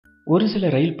ஒரு சில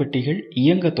ரயில் பெட்டிகள்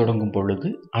இயங்கத் தொடங்கும் பொழுது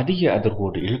அதிக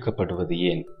அதிர்வோடு இழுக்கப்படுவது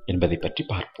ஏன் என்பதை பற்றி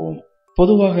பார்ப்போம்.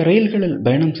 பொதுவாக ரயில்களில்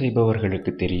பயணம்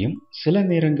செய்பவர்களுக்கு தெரியும், சில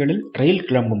நேரங்களில் ரயில்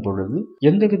கிளம்பும் பொழுது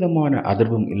எந்தவிதமான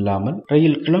அதிர்வும் இல்லாமல்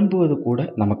ரயில் கிளம்புவது கூட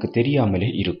நமக்கு தெரியாமலே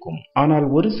இருக்கும். ஆனால்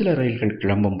ஒரு சில ரயில்கள்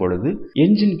கிளம்பும் பொழுது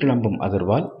என்ஜின் கிளம்பும்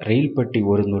அதிர்வால் ரயில் பெட்டி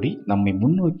ஒரு நொடி நம்மை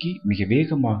முன்னோக்கி மிக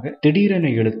வேகமாக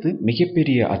திடீரென இழுத்து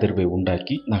மிகப்பெரிய அதிர்வை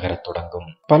உண்டாக்கி நகரத் தொடங்கும்.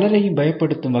 பலரையும்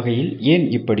பயப்படுத்தும் வகையில் ஏன்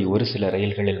இப்படி ஒரு சில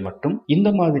ரயில்களில் மட்டும் இந்த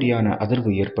மாதிரியான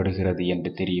அதிர்வு ஏற்படுகிறது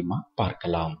என்று தெரியுமா?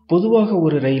 பார்க்கலாம். பொதுவாக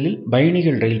ஒரு ரயிலில்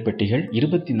பயணிகள் ரயில் பெட்டிகள்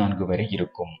 24 வரை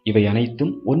இருக்கும். இவை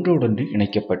அனைத்தும் ஒன்றோடொன்று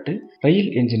இணைக்கப்பட்டு ரயில்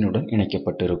என்ஜினுடன்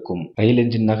இணைக்கப்பட்டிருக்கும். ரயில்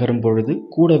என்ஜின் நகரும் பொழுது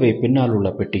கூடவே பின்னால் உள்ள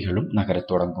பெட்டிகளும் நகரத்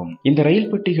தொடங்கும். இந்த ரயில்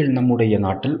பெட்டிகள் நம்முடைய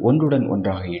நாட்டில் ஒன்றுடன்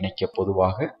ஒன்றாக இணைக்க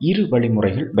பொதுவாக இரு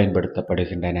வழிமுறைகள்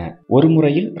பயன்படுத்தப்படுகின்றன. ஒரு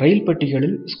முறையில் ரயில்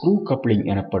பெட்டிகளில் ஸ்க்ரூ கப்ளிங்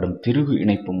எனப்படும் திருகு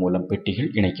இணைப்பு மூலம் பெட்டிகள்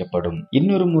இணைக்கப்படும்.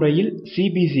 இன்னொரு முறையில்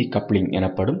சிபிசி கப்ளிங்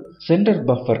எனப்படும் சென்டர்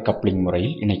பஃபர் கப்ளிங்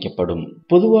முறையில் இணைக்கப்படும்.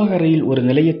 பொதுவாக ரயில் ஒரு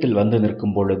நிலையத்தில் வந்து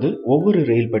நிற்கும் பொழுது ஒவ்வொரு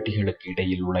ரயில் பெட்டிகளுக்கு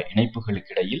இடையில் உள்ள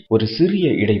இணைப்புகளுக்கு இடையில் ஒரு சிறிய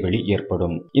இடைவெளி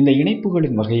ஏற்படும். இந்த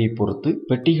இணைப்புகளின் வகையை பொறுத்து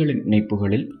பெட்டிகளின்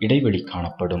இணைப்புகளில் இடைவெளி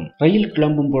காணப்படும். ரயில்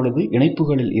கிளம்பும் பொழுது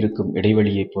இணைப்புகளில் இருக்கும்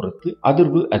இடைவெளியை பொறுத்து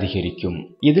அதிர்வு அதிகரிக்கும்.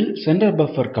 இதில் சென்டர்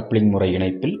பஃபர் கப்ளிங் முறை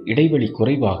இணைப்பில் இடைவெளி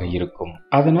குறைவாக இருக்கும்.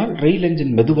 அதனால் ரயில்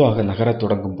என்ஜின் மெதுவாக நகரத்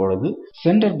தொடங்கும் பொழுது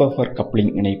சென்டர் பஃபர்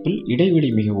கப்ளிங் இணைப்பில்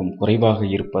இடைவெளி மிகவும் குறைவாக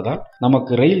இருப்பதால்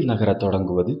நமக்கு ரயில் நகரத்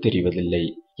தொடங்குவது தெரிவதில்லை.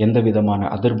 எந்தவிதமான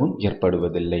அதிர்வும்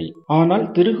ஏற்படுவதில்லை. ஆனால்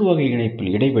திருகு வகை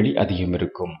இணைப்பில் இடைவெளி அதிகம்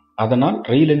இருக்கும். அதனால்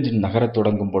ரயில் என்ஜின் நகரத்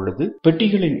தொடங்கும் பொழுது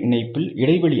பெட்டிகளின் இணைப்பில்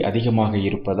இடைவெளி அதிகமாக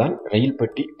இருப்பதால் ரயில்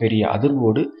பெட்டி பெரிய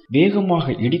அதிர்வோடு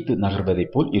வேகமாக இடித்து நகர்வதை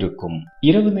போல் இருக்கும்.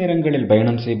 இரவு நேரங்களில்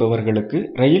பயணம் செய்பவர்களுக்கு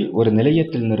ரயில் ஒரு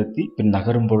நிலையத்தில் நிறுத்தி பின்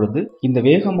நகரும் பொழுது இந்த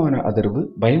வேகமான அதிர்வு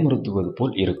பயமுறுத்துவது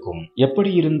போல் இருக்கும்.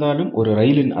 எப்படி இருந்தாலும் ஒரு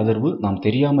ரயிலின் அதிர்வு நாம்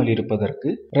தெரியாமல் இருப்பதற்கு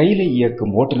ரயிலை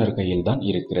இயக்கும் ஓட்டுநர் கையில் தான்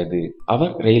இருக்கிறது.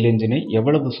 அவர் ரயில் என்ஜினை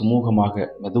எவ்வளவு சுமூகமாக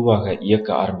மெதுவாக இயக்க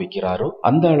ஆரம்பிக்கிறாரோ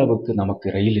அந்த அளவுக்கு நமக்கு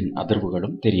ரயிலின்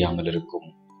அதிர்வுகளும் தெரியாமல் இருக்கும்.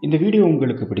 இந்த வீடியோ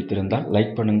உங்களுக்கு பிடித்திருந்தால்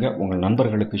லைக் பண்ணுங்க, உங்கள்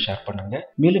நண்பர்களுக்கு ஷேர் பண்ணுங்க.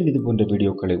 மேலும் இது போன்ற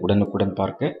வீடியோக்களை உடனுக்குடன்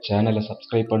பார்க்க சேனலை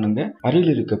சப்ஸ்கிரைப் பண்ணுங்க.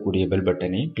 அருகில் இருக்கக்கூடிய பெல்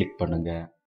பட்டனை கிளிக் பண்ணுங்க.